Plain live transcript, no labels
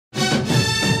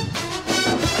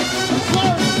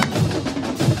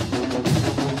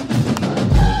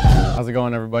How's it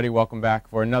going, everybody? Welcome back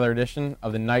for another edition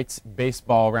of the Knights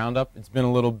Baseball Roundup. It's been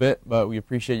a little bit, but we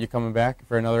appreciate you coming back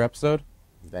for another episode.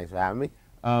 Thanks for having me.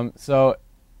 So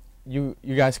you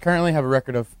guys currently have a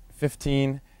record of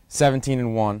 15, 17,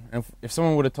 and 1. And if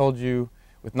someone would have told you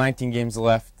with 19 games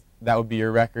left that would be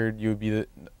your record, you would be the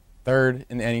third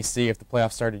in the NEC. If the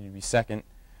playoffs started, you'd be second.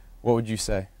 What would you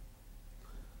say?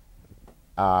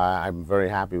 I'm very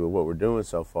happy with what we're doing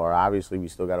so far. Obviously, we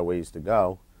still got a ways to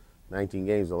go. 19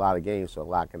 games is a lot of games, so a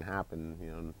lot can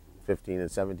happen. 15 and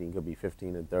 17 could be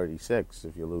 15 and 36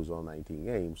 if you lose all 19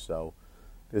 games. So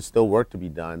there's still work to be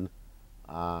done.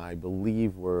 I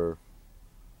believe we're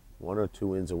 1 or 2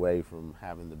 wins away from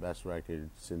having the best record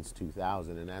since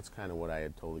 2000, and that's kind of what I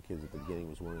had told the kids at the beginning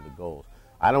was one of the goals.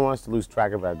 I don't want us to lose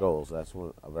track of our goals. That's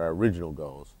one of our original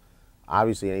goals.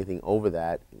 Obviously, anything over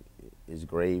that is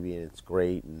gravy, and it's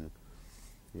great, and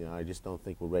I just don't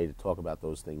think we're ready to talk about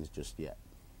those things just yet.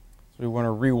 So we want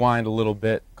to rewind a little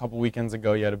bit. A couple weekends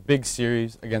ago, you had a big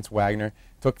series against Wagner.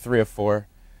 Took 3 of 4.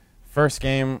 First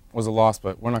game was a loss,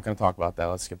 but we're not going to talk about that.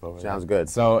 Let's skip over that. Sounds good.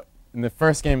 So in the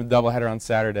first game, the doubleheader on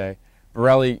Saturday,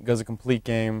 Borelli goes a complete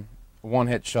game,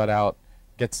 1-hit shutout,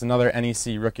 gets another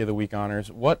NEC Rookie of the Week honors.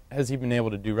 What has he been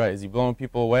able to do right? Is he blowing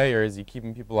people away, or is he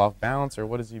keeping people off balance, or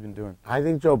what has he been doing? I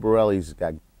think Joe Borelli's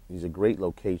he's a great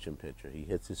location pitcher. He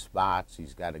hits his spots.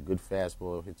 He's got a good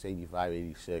fastball, hits 85,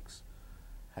 86,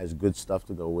 has good stuff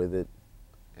to go with it.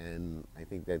 And I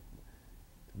think that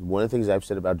one of the things I've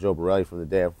said about Joe Borelli from the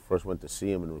day I first went to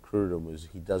see him and recruited him was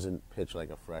he doesn't pitch like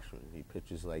a freshman. He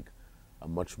pitches like a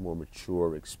much more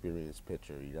mature, experienced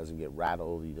pitcher. He doesn't get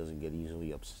rattled. He doesn't get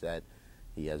easily upset.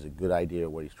 He has a good idea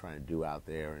of what he's trying to do out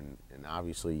there. And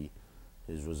obviously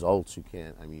his results,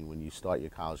 when you start your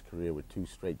college career with 2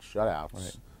 straight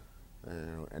shutouts,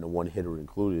 right, and a 1-hitter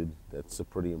included, that's a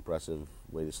pretty impressive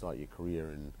way to start your career.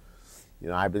 And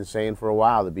I've been saying for a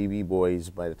while, the BB boys,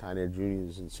 by the time they're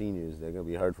juniors and seniors, they're going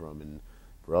to be heard from, and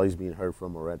Borelli's being heard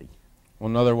from already.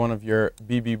 Well, another one of your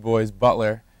BB boys,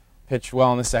 Butler, pitched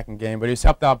well in the second game, but he was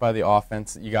helped out by the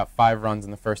offense. You got 5 runs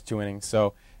in the first 2 innings.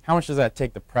 So how much does that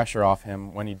take the pressure off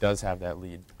him when he does have that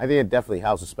lead? I think it definitely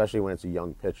helps, especially when it's a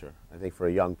young pitcher. I think for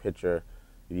a young pitcher,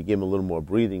 if you give him a little more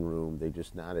breathing room, they're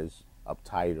just not as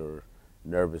uptight or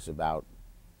nervous about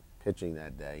pitching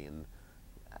that day. And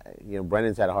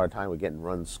Brennan's had a hard time with getting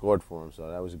runs scored for him,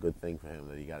 so that was a good thing for him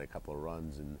that he got a couple of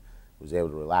runs and was able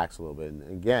to relax a little bit.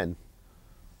 And again,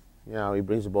 he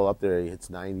brings the ball up there, he hits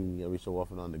 90 every so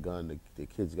often on the gun. The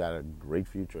kid's got a great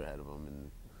future ahead of him,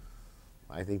 and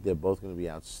I think they're both going to be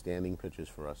outstanding pitchers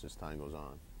for us as time goes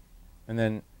on. And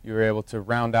then you were able to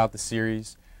round out the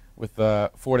series with a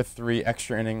 4-3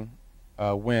 extra inning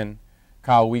win.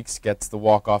 Kyle Weeks gets the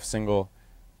walk-off single.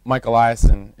 Mike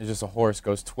Eliason is just a horse,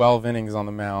 goes 12 innings on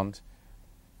the mound.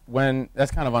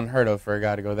 That's kind of unheard of for a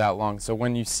guy to go that long. So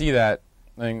when you see that,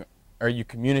 are you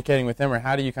communicating with him, or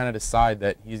how do you kind of decide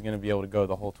that he's going to be able to go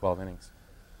the whole 12 innings?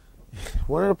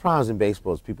 One of the problems in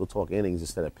baseball is people talk innings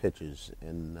instead of pitches.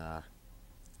 And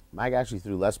Mike actually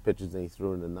threw less pitches than he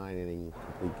threw in the 9-inning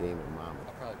complete game at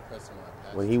Monmouth.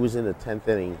 When he was in the 10th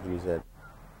inning,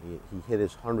 he hit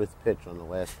his 100th pitch on the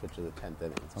last pitch of the 10th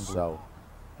inning. So,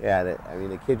 yeah,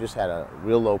 the kid just had a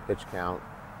real low pitch count.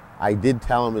 I did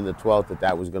tell him in the 12th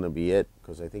that was going to be it,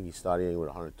 because I think he started inning with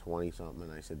 120-something,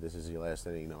 and I said, this is your last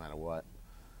inning no matter what.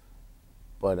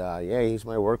 But, yeah, he's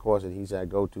my workhorse, and he's our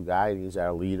go-to guy, and he's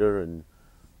our leader, and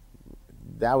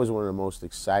that was one of the most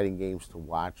exciting games to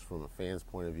watch from a fan's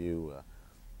point of view.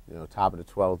 Top of the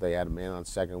 12th, they had a man on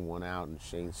second, 1 out, and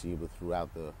Shane Siebler threw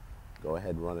out the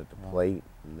go-ahead run at the plate,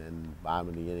 and then bottom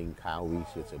of the inning, Kyle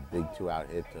Weeks gets a big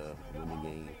 2-out hit to win the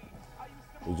game.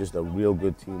 It was just a real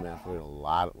good team effort, a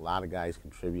lot of guys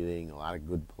contributing, a lot of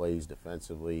good plays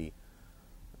defensively.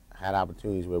 Had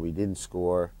opportunities where we didn't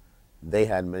score. They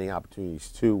had many opportunities,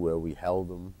 too, where we held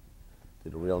them,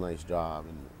 did a real nice job,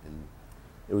 and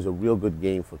it was a real good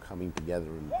game for coming together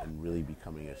and really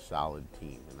becoming a solid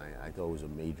team, and I thought it was a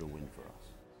major win for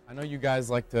us. I know you guys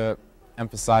like to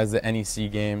emphasize the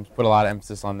NEC games, put a lot of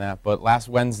emphasis on that, but last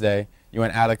Wednesday you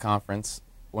went out of conference,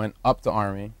 went up to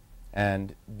Army,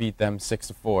 and beat them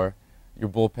 6-4. Your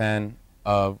bullpen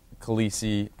of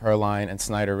Khaleesi, Perline, and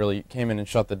Snyder really came in and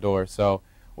shut the door. So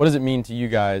what does it mean to you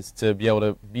guys to be able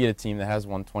to beat a team that has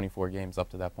won 24 games up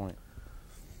to that point?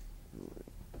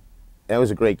 That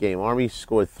was a great game. Army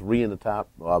scored 3 in the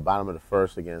bottom of the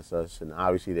first against us, and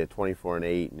obviously they're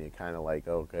 24-8, and they're kind of like,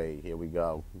 okay, here we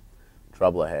go,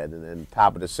 trouble ahead. And then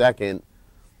top of the second,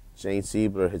 Shane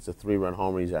Siebler hits a 3-run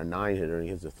homer. He's our 9-hitter, and he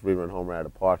hits a 3-run homer out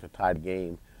of the park to tie the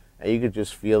game. And you could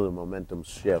just feel the momentum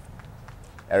shift.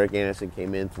 Eric Anderson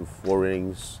came in through 4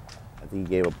 innings. I think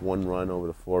he gave up 1 run over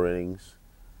the 4 innings.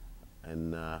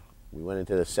 And we went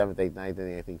into the 7th, 8th, 9th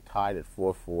inning, I think tied at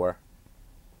 4-4.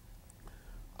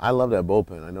 I love that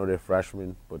bullpen. I know they're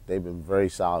freshmen, but they've been very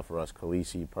solid for us,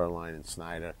 Khaleesi, Perline, and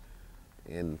Snyder.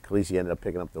 And Khaleesi ended up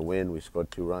picking up the win. We scored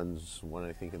 2 runs, one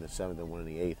I think in the 7th and one in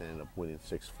the 8th, ended up winning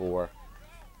 6-4.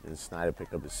 And Snyder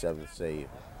picked up his 7th save.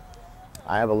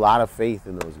 I have a lot of faith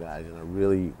in those guys,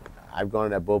 and I've gone to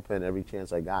that bullpen every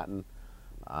chance I've gotten.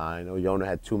 I know Yona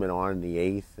had 2 men on in the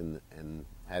 8th and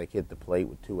had a kid at the plate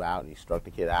with 2 out, and he struck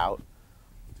the kid out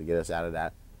to get us out of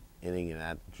that inning and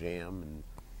that jam. And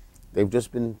they've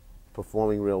just been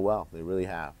performing real well. They really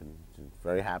have, and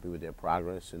very happy with their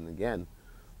progress. And again,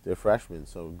 they're freshmen,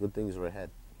 so good things are ahead.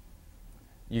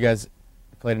 You guys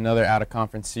played another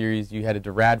out-of-conference series. You headed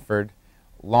to Radford.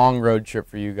 Long road trip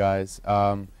for you guys.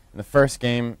 In the first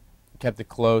game, kept it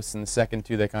close. In the second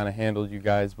 2, they kind of handled you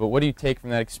guys. But what do you take from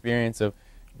that experience of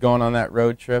going on that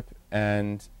road trip,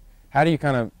 and how do you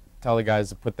kind of tell the guys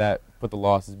to put the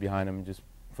losses behind them and just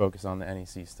focus on the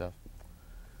NEC stuff?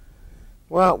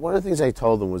 Well, one of the things I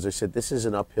told them was, I said, this is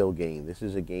an uphill game. This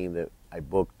is a game that I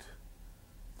booked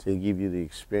to give you the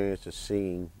experience of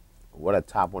seeing what a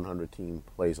top 100 team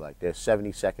plays like. They're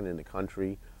 72nd in the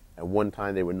country. At one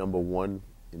time, they were number 1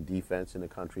 in defense in the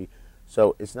country.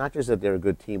 So it's not just that they're a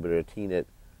good team, but they're a team that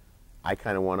I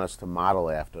kind of want us to model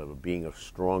after, being a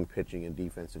strong pitching and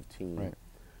defensive team, right,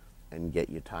 and get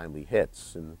you timely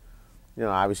hits. And,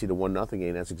 obviously the 1-0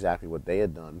 game, that's exactly what they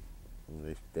had done.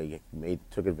 They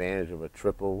took advantage of a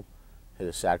triple, hit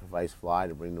a sacrifice fly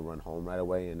to bring the run home right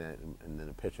away, and then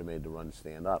the pitcher made the run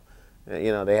stand up.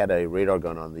 And, they had a radar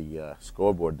gun on the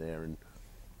scoreboard there, and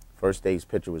first day's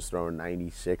pitcher was throwing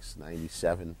 96,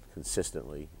 97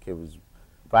 consistently. The kid was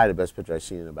probably the best pitcher I've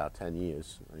seen in about 10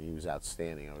 years. I mean, he was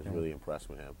outstanding. I was really impressed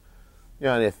with him.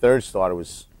 And their third starter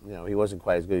was, he wasn't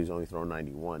quite as good. He was only throwing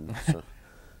 91.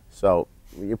 So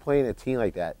when you're playing a team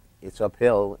like that, it's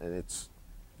uphill, and it's,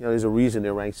 there's a reason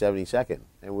they're ranked 72nd.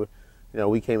 And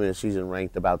we came in the season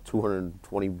ranked about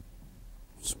 220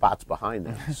 spots behind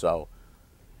them. So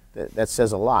that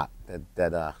says a lot.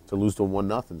 That to lose to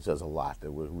 1-0 says a lot.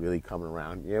 That we're really coming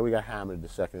around. Yeah, we got hammered the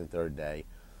second and third day,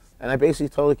 and I basically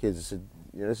told the kids, I said,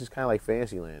 this is kind of like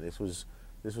Fantasyland. This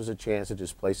was a chance to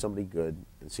just play somebody good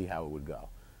and see how it would go.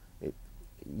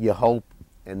 You hope,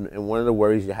 and one of the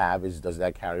worries you have is, does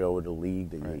that carry over to the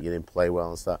league, that you didn't play well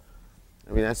and stuff.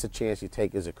 I mean, that's the chance you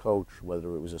take as a coach,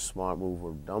 whether it was a smart move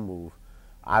or a dumb move.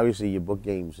 Obviously, you book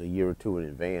games a year or 2 in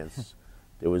advance.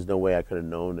 There was no way I could have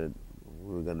known that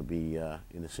we were going to be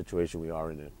in the situation we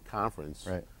are in the conference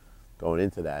going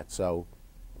into that. So,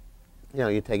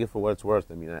 you take it for what it's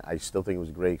worth. I mean, I still think it was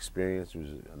a great experience. It was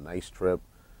a nice trip,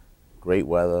 great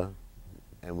weather,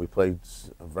 and we played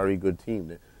a very good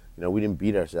team. We didn't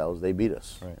beat ourselves. They beat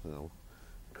us. Right.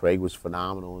 Craig was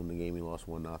phenomenal in the game. He lost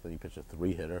 1-0. He pitched a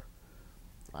 3-hitter.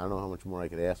 I don't know how much more I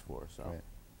could ask for. So. Right.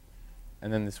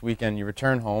 And then this weekend you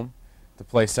return home to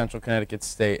play Central Connecticut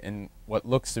State in what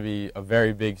looks to be a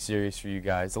very big series for you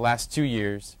guys. The last 2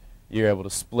 years, you're able to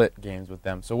split games with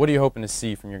them. So what are you hoping to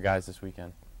see from your guys this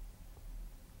weekend?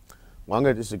 Well, I'm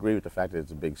going to disagree with the fact that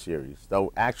it's a big series.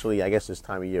 Though, actually, I guess this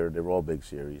time of year, they're all big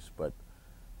series. But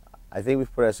I think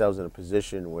we've put ourselves in a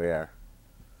position where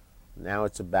now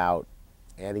it's about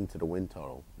adding to the win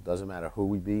total. It doesn't matter who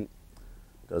we beat.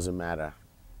 It doesn't matter,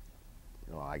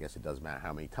 I guess it does matter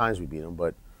how many times we beat them,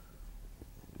 but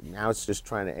now it's just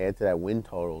trying to add to that win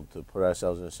total to put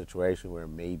ourselves in a situation where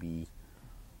maybe,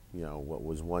 what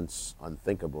was once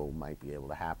unthinkable might be able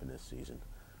to happen this season.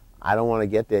 I don't want to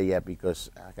get there yet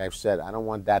because, like I've said, I don't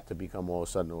want that to become all of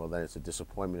a sudden, well, then it's a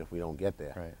disappointment if we don't get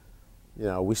there.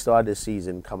 Right. We started this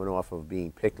season coming off of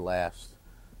being picked last,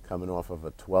 coming off of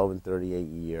a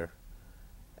 12-38 year,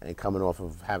 and coming off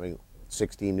of having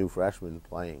 16 new freshmen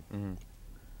playing. Mm-hmm.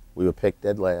 We were picked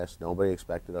dead last. Nobody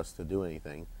expected us to do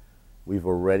anything. We've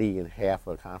already, in half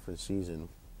a conference season,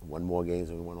 won more games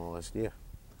than we won all last year.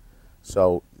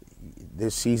 So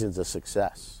this season's a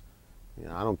success.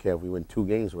 I don't care if we win 2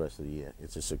 games the rest of the year.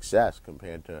 It's a success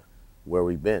compared to where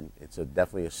we've been. It's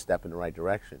definitely a step in the right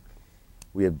direction.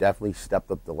 We have definitely stepped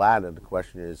up the ladder. The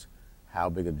question is, how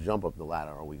big a jump up the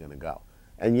ladder are we going to go?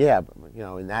 And yeah,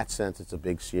 in that sense, it's a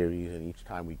big series, and each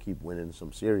time we keep winning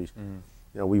some series,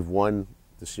 we've won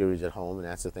the series at home, and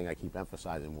that's the thing I keep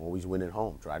emphasizing. We'll always win at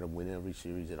home. Try to win every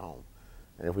series at home.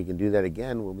 And if we can do that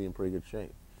again, we'll be in pretty good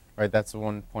shape. Right, that's the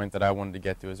one point that I wanted to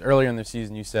get to. Is earlier in the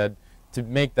season you said to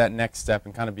make that next step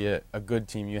and kind of be a good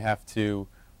team, you have to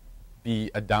be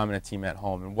a dominant team at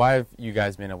home. And why have you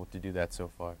guys been able to do that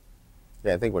so far?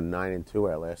 Yeah, I think we're 9-2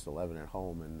 our last 11 at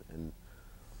home, and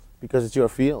because it's your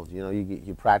field.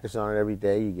 You practice on it every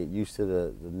day. You get used to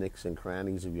the nicks and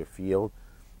crannies of your field.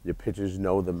 Your pitchers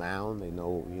know the mound. They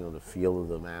know, the feel of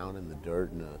the mound and the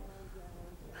dirt and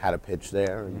how to pitch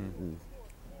there. And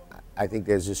I think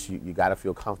there's just you got to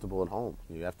feel comfortable at home.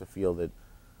 You have to feel that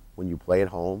when you play at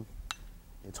home,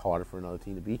 it's harder for another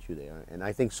team to beat you there. And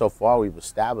I think so far we've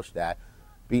established that.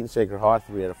 Beating Sacred Heart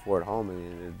 3 out of 4 at home,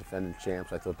 and the defending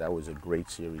champs, I thought that was a great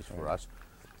series for us.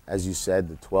 As you said,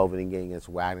 the 12-inning game against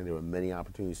Wagner, there were many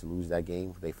opportunities to lose that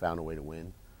game. They found a way to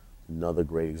win. Another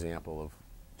great example of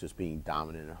just being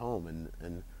dominant at home.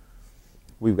 And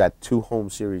we've got 2 home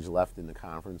series left in the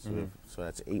conference, so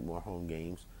that's 8 more home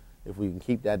games. If we can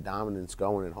keep that dominance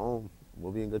going at home,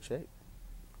 we'll be in good shape.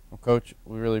 Well, Coach,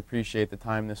 we really appreciate the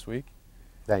time this week.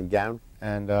 Thank you, Gavin.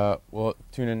 And we'll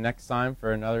tune in next time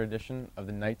for another edition of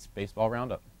the Knights Baseball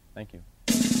Roundup. Thank you.